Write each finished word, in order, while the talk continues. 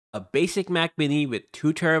A basic Mac Mini with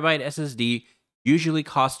 2 TB SSD usually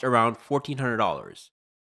costs around $1,400.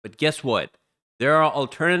 But guess what? There are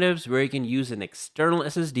alternatives where you can use an external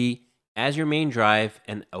SSD as your main drive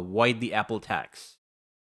and avoid the Apple tax.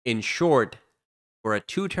 In short, for a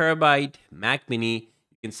 2 TB Mac Mini,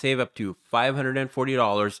 you can save up to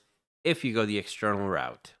 $540 if you go the external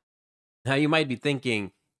route. Now you might be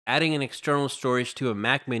thinking, adding an external storage to a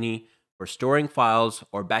Mac Mini for storing files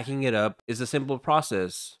or backing it up is a simple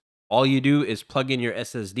process. All you do is plug in your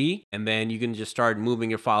SSD and then you can just start moving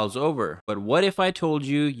your files over. But what if I told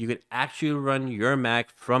you you could actually run your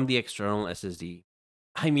Mac from the external SSD?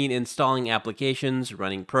 I mean, installing applications,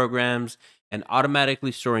 running programs, and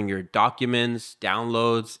automatically storing your documents,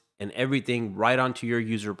 downloads, and everything right onto your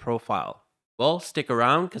user profile. Well, stick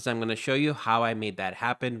around because I'm going to show you how I made that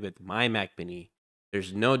happen with my Mac Mini.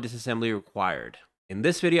 There's no disassembly required. In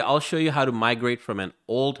this video, I'll show you how to migrate from an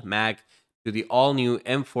old Mac to the all-new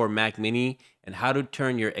M4 Mac Mini and how to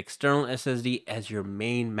turn your external SSD as your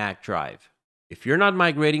main Mac drive. If you're not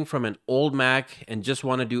migrating from an old Mac and just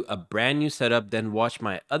want to do a brand new setup, then watch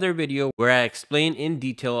my other video where I explain in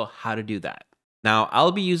detail how to do that. Now,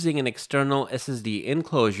 I'll be using an external SSD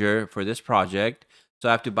enclosure for this project, so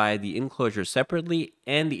I have to buy the enclosure separately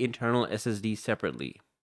and the internal SSD separately.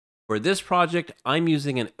 For this project, I'm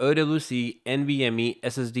using an OWC NVMe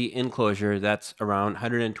SSD enclosure that's around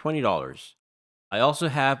 $120. I also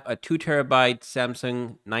have a 2 TB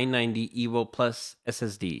Samsung 990 EVO Plus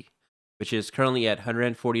SSD, which is currently at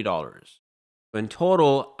 $140. So in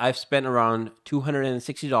total, I've spent around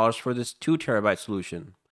 $260 for this 2 TB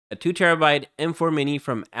solution. A 2 TB M4 Mini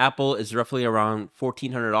from Apple is roughly around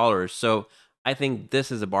 $1,400, so I think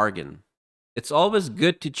this is a bargain. It's always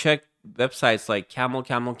good to check websites like Camel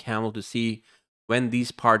to see when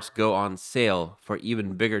these parts go on sale for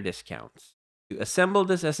even bigger discounts. To assemble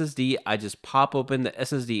this SSD, I just pop open the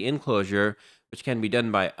SSD enclosure, which can be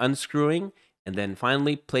done by unscrewing and then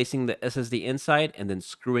finally placing the SSD inside and then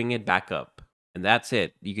screwing it back up. And that's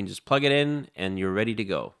it. You can just plug it in and you're ready to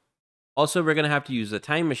go. Also, we're going to have to use a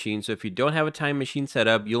time machine, so if you don't have a time machine set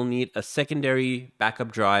up, you'll need a secondary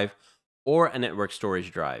backup drive or a network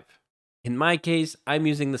storage drive. In my case, I'm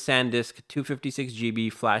using the SanDisk 256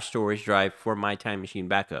 GB flash storage drive for my time machine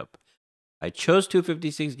backup. I chose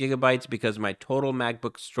 256 GB because my total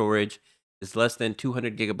MacBook storage is less than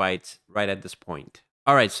 200 GB right at this point.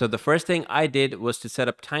 Alright, so the first thing I did was to set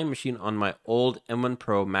up Time Machine on my old M1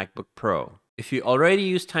 Pro MacBook Pro. If you already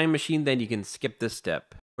use Time Machine, then you can skip this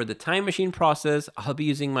step. For the Time Machine process, I'll be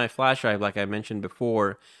using my flash drive like I mentioned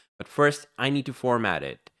before, but first I need to format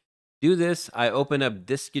it. To do this, I open up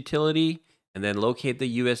Disk Utility and then locate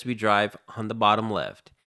the USB drive on the bottom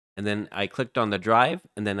left. And then I clicked on the drive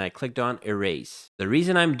and then I clicked on Erase. The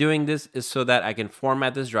reason I'm doing this is so that I can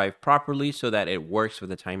format this drive properly so that it works with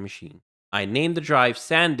the Time Machine. I named the drive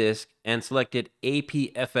SanDisk and selected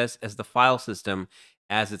APFS as the file system,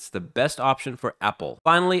 as it's the best option for Apple.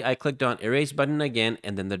 Finally, I clicked on Erase button again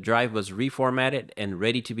and then the drive was reformatted and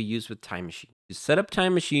ready to be used with Time Machine. To set up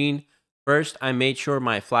Time Machine, first I made sure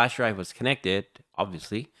my flash drive was connected,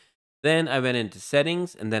 obviously. Then I went into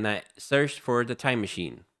Settings and then I searched for the Time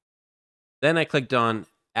Machine. Then I clicked on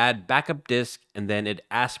Add Backup Disk and then it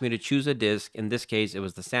asked me to choose a disk. In this case, it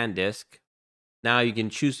was the SanDisk. Now you can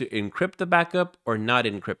choose to encrypt the backup or not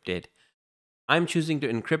encrypt it. I'm choosing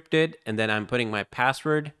to encrypt it and then I'm putting my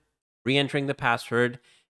password, re-entering the password,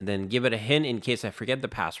 and then give it a hint in case I forget the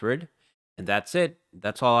password. And that's it.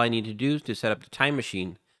 That's all I need to do to set up the Time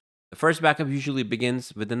Machine. The first backup usually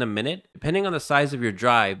begins within a minute. Depending on the size of your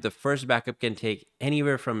drive, the first backup can take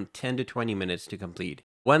anywhere from 10 to 20 minutes to complete.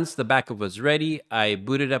 Once the backup was ready, I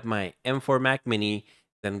booted up my M4 Mac Mini,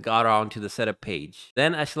 then got on to the setup page.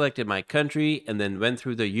 Then I selected my country and then went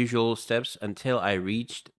through the usual steps until I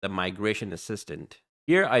reached the migration assistant.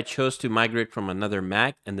 Here I chose to migrate from another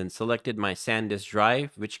Mac and then selected my SanDisk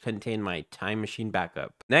drive, which contained my Time Machine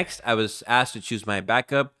backup. Next, I was asked to choose my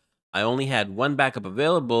backup. I only had one backup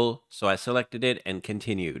available, so I selected it and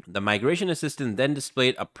continued. The migration assistant then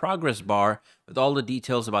displayed a progress bar with all the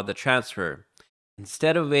details about the transfer.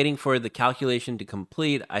 Instead of waiting for the calculation to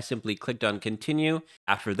complete, I simply clicked on continue.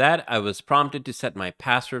 After that, I was prompted to set my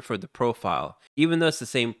password for the profile. Even though it's the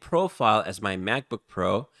same profile as my MacBook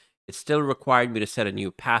Pro, it still required me to set a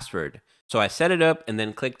new password. So I set it up and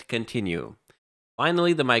then clicked continue.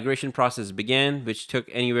 Finally, the migration process began, which took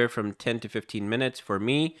anywhere from 10 to 15 minutes for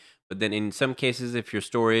me. But then in some cases, if your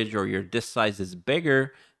storage or your disk size is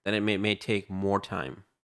bigger, then it may take more time.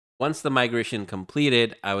 Once the migration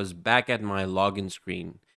completed, I was back at my login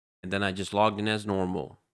screen, and then I just logged in as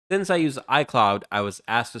normal. Since I use iCloud, I was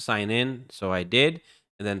asked to sign in, so I did,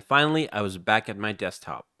 and then finally I was back at my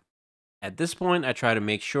desktop. At this point, I try to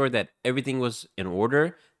make sure that everything was in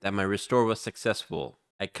order, that my restore was successful.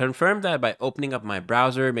 I confirmed that by opening up my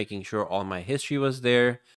browser, making sure all my history was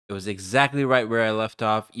there. It was exactly right where I left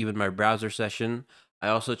off, even my browser session. I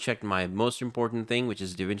also checked my most important thing, which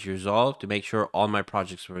is DaVinci Resolve, to make sure all my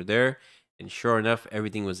projects were there. And sure enough,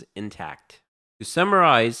 everything was intact. To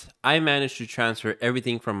summarize, I managed to transfer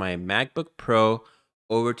everything from my MacBook Pro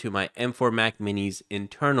over to my M4 Mac Mini's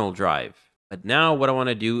internal drive. But now what I want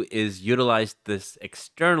to do is utilize this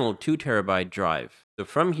external 2 TB drive. So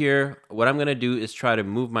from here, what I'm going to do is try to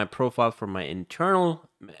move my profile from my internal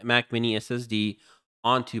Mac Mini SSD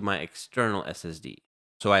onto my external SSD.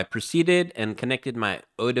 So I proceeded and connected my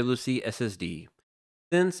OWC SSD.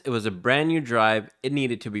 Since it was a brand new drive, it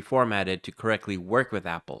needed to be formatted to correctly work with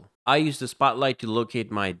Apple. I used the spotlight to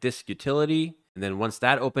locate my disk utility, and then once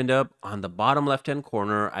that opened up, on the bottom left-hand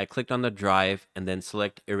corner, I clicked on the drive and then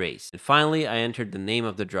select erase. And finally, I entered the name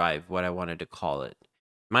of the drive, what I wanted to call it. In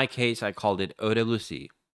my case, I called it OWC.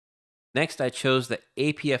 Next, I chose the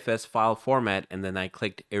APFS file format and then I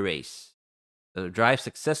clicked erase. The drive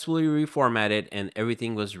successfully reformatted and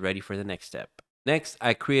everything was ready for the next step. Next,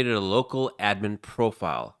 I created a local admin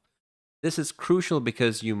profile. This is crucial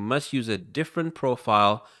because you must use a different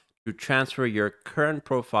profile to transfer your current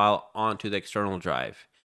profile onto the external drive.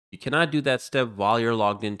 You cannot do that step while you're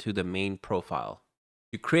logged into the main profile.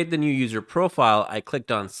 To create the new user profile, I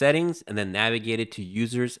clicked on Settings and then navigated to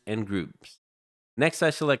Users and Groups. Next, I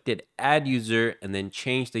selected Add User and then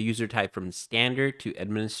changed the user type from Standard to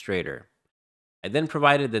Administrator. I then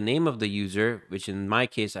provided the name of the user, which in my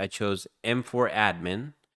case I chose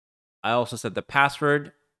M4Admin. I also set the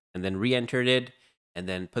password and then re-entered it and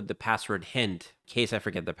then put the password hint in case I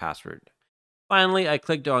forget the password. Finally, I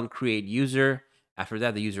clicked on Create User. After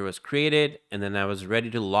that, the user was created and then I was ready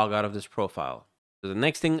to log out of this profile. So the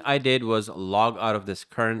next thing I did was log out of this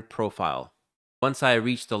current profile. Once I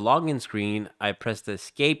reached the login screen, I pressed the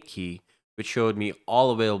escape key, which showed me all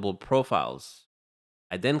available profiles.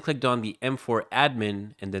 I then clicked on the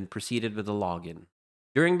M4Admin and then proceeded with the login.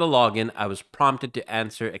 During the login, I was prompted to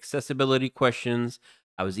answer accessibility questions.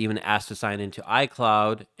 I was even asked to sign into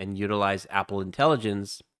iCloud and utilize Apple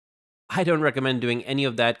Intelligence. I don't recommend doing any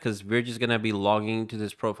of that because we're just going to be logging to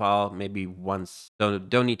this profile maybe once. So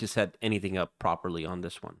don't need to set anything up properly on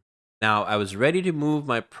this one. Now, I was ready to move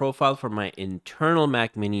my profile from my internal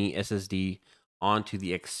Mac Mini SSD onto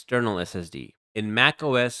the external SSD. In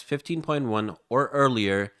macOS 15.1 or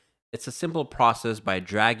earlier, it's a simple process by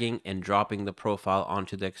dragging and dropping the profile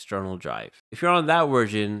onto the external drive. If you're on that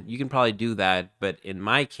version, you can probably do that, but in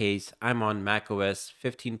my case, I'm on macOS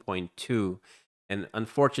 15.2, and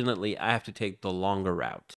unfortunately, I have to take the longer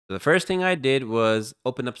route. So the first thing I did was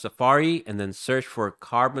open up Safari and then search for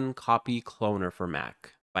Carbon Copy Cloner for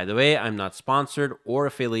Mac. By the way, I'm not sponsored or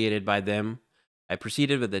affiliated by them. I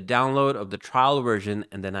proceeded with the download of the trial version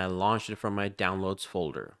and then I launched it from my downloads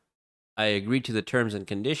folder. I agreed to the terms and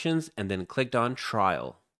conditions and then clicked on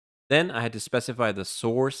trial. Then I had to specify the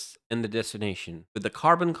source and the destination. With the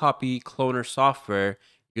Carbon Copy Cloner software,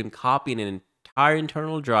 you can copy an entire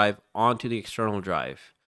internal drive onto the external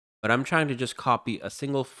drive. But I'm trying to just copy a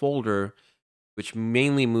single folder, which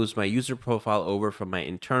mainly moves my user profile over from my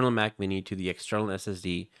internal Mac Mini to the external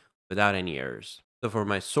SSD without any errors. So for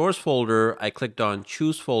my source folder, I clicked on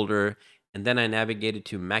Choose Folder, and then I navigated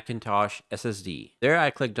to Macintosh SSD. There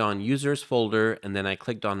I clicked on Users folder, and then I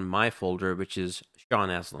clicked on My folder, which is Sean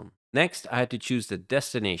Aslam. Next, I had to choose the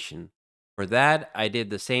destination. For that, I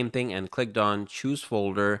did the same thing and clicked on Choose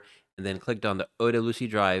Folder, and then clicked on the OWC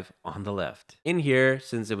drive on the left. In here,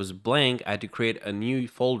 since it was blank, I had to create a new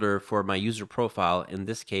folder for my user profile. In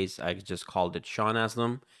this case, I just called it Sean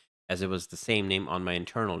Aslam, as it was the same name on my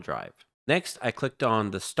internal drive. Next, I clicked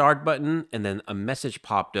on the Start button, and then a message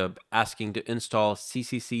popped up asking to install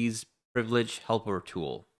CCC's Privilege Helper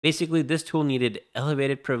tool. Basically, this tool needed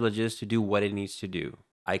elevated privileges to do what it needs to do.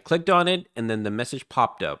 I clicked on it, and then the message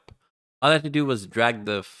popped up. All I had to do was drag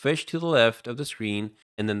the fish to the left of the screen,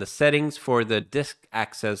 and then the settings for the disk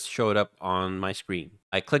access showed up on my screen.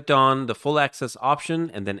 I clicked on the full access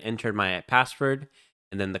option and then entered my password,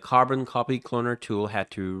 and then the Carbon Copy Cloner tool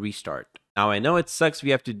had to restart. Now I know it sucks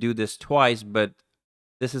we have to do this twice, but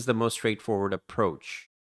this is the most straightforward approach.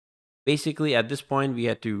 Basically, at this point, we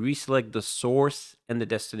had to reselect the source and the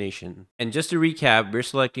destination. And just to recap, we're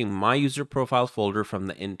selecting my user profile folder from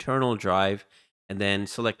the internal drive, and then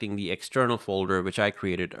selecting the external folder, which I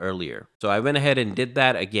created earlier. So I went ahead and did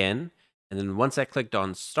that again. And then once I clicked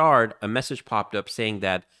on Start, a message popped up saying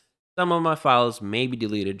that some of my files may be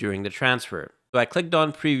deleted during the transfer. So I clicked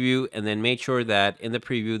on Preview and then made sure that in the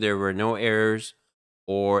preview there were no errors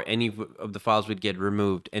or any of the files would get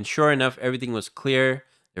removed. And sure enough, everything was clear.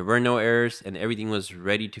 There were no errors and everything was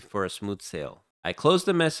ready for a smooth sail. I closed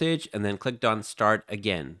the message and then clicked on start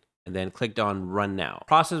again and then clicked on run now.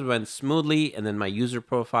 Process went smoothly and then my user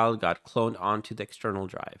profile got cloned onto the external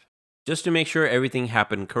drive. Just to make sure everything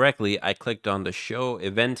happened correctly, I clicked on the show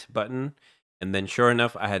event button and then sure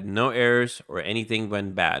enough, I had no errors or anything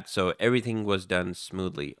went bad. So everything was done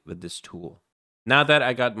smoothly with this tool. Now that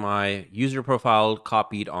I got my user profile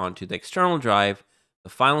copied onto the external drive, the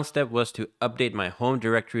final step was to update my home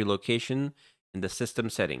directory location in the system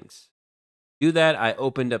settings. To do that, I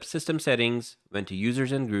opened up system settings, went to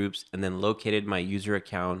users and groups, and then located my user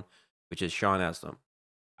account, which is Sean Aslam.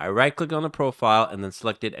 I right-clicked on the profile and then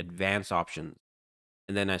selected advanced options.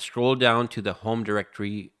 And then I scrolled down to the home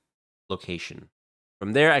directory location.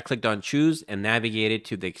 From there, I clicked on choose and navigated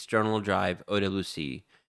to the external drive OWC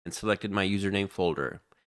and selected my username folder.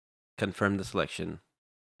 Confirmed the selection.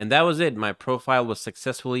 And that was it. My profile was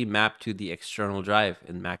successfully mapped to the external drive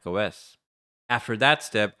in macOS. After that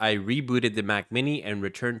step, I rebooted the Mac Mini and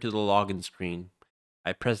returned to the login screen.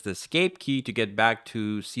 I pressed the escape key to get back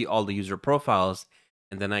to see all the user profiles,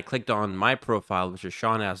 and then I clicked on my profile, which is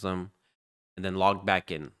Sean Aslam, and then logged back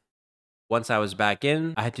in. Once I was back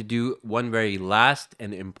in, I had to do one very last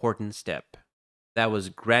and important step. That was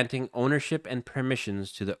granting ownership and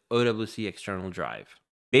permissions to the OWC external drive.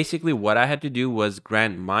 Basically, what I had to do was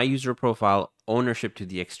grant my user profile ownership to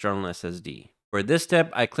the external SSD. For this step,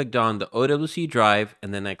 I clicked on the OWC drive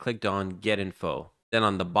and then I clicked on Get Info. Then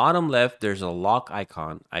on the bottom left, there's a lock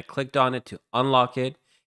icon. I clicked on it to unlock it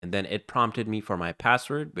and then it prompted me for my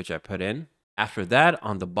password, which I put in. After that,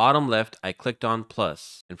 on the bottom left, I clicked on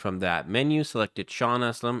plus, and from that menu, selected Sean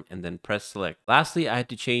Aslam and then press select. Lastly, I had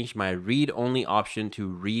to change my read-only option to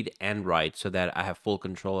read and write so that I have full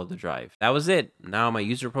control of the drive. That was it. Now my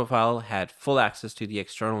user profile had full access to the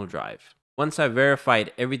external drive. Once I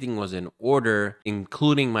verified everything was in order,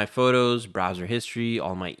 including my photos, browser history,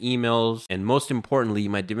 all my emails, and most importantly,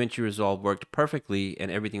 my DaVinci Resolve worked perfectly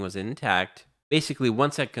and everything was intact. Basically,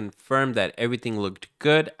 once I confirmed that everything looked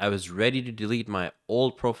good, I was ready to delete my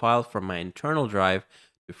old profile from my internal drive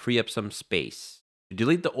to free up some space. To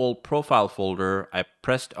delete the old profile folder, I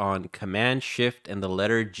pressed on Command Shift and the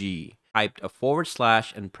letter G, typed a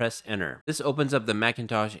 / and pressed enter. This opens up the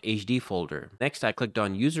Macintosh HD folder. Next, I clicked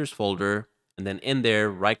on Users folder, and then in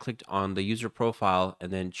there, right-clicked on the user profile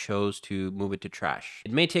and then chose to move it to trash.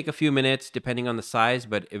 It may take a few minutes depending on the size,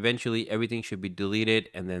 but eventually everything should be deleted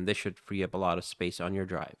and then this should free up a lot of space on your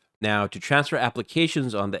drive. Now, to transfer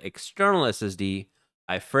applications on the external SSD,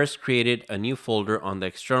 I first created a new folder on the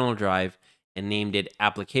external drive and named it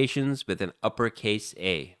Applications with an uppercase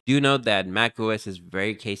A. Do note that macOS is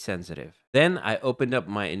very case sensitive. Then I opened up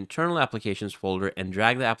my internal applications folder and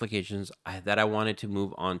dragged the applications that I wanted to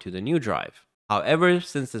move onto the new drive. However,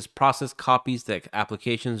 since this process copies the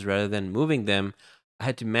applications rather than moving them, I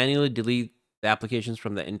had to manually delete the applications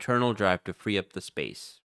from the internal drive to free up the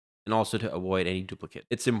space, and also to avoid any duplicate.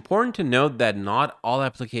 It's important to note that not all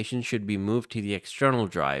applications should be moved to the external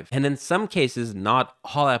drive, and in some cases, not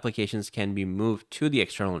all applications can be moved to the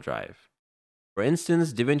external drive. For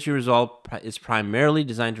instance, DaVinci Resolve is primarily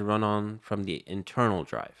designed to run from the internal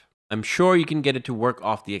drive. I'm sure you can get it to work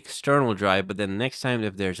off the external drive, but then next time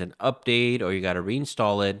if there's an update or you gotta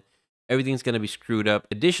reinstall it, everything's going to be screwed up.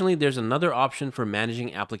 Additionally, there's another option for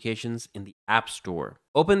managing applications in the App Store.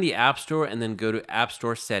 Open the App Store and then go to App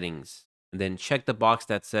Store Settings. And then check the box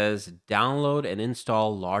that says download and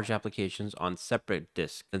install large applications on separate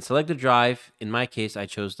disks. Then select the drive. In my case, I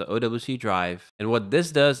chose the OWC drive. And what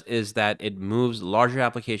this does is that it moves larger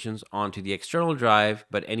applications onto the external drive,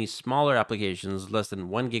 but any smaller applications less than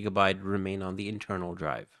 1 GB remain on the internal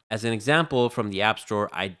drive. As an example, from the App Store,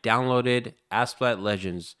 I downloaded Asplat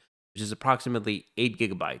Legends, which is approximately 8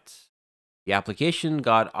 GB. The application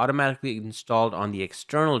got automatically installed on the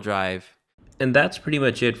external drive. And that's pretty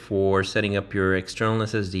much it for setting up your external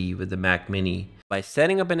SSD with the Mac Mini. By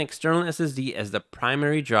setting up an external SSD as the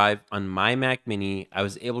primary drive on my Mac Mini, I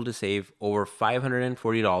was able to save over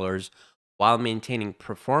 $540 while maintaining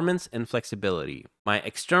performance and flexibility. My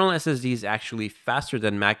external SSD is actually faster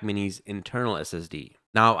than Mac Mini's internal SSD.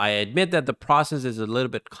 Now, I admit that the process is a little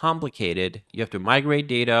bit complicated. You have to migrate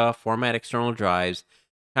data, format external drives,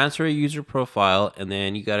 transfer a user profile, and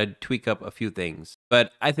then you gotta tweak up a few things.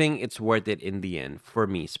 But I think it's worth it in the end, for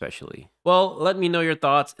me especially. Well, let me know your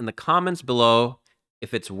thoughts in the comments below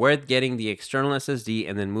if it's worth getting the external SSD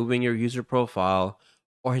and then moving your user profile,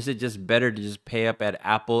 or is it just better to just pay up at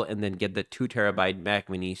Apple and then get the 2 TB Mac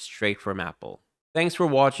Mini straight from Apple? Thanks for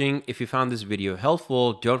watching. If you found this video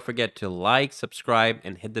helpful, don't forget to like, subscribe,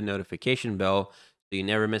 and hit the notification bell so you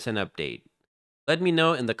never miss an update. Let me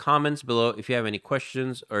know in the comments below if you have any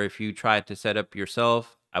questions or if you tried to set up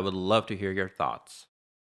yourself. I would love to hear your thoughts.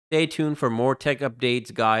 Stay tuned for more tech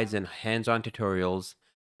updates, guides, and hands-on tutorials.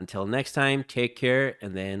 Until next time, take care,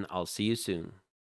 and then I'll see you soon.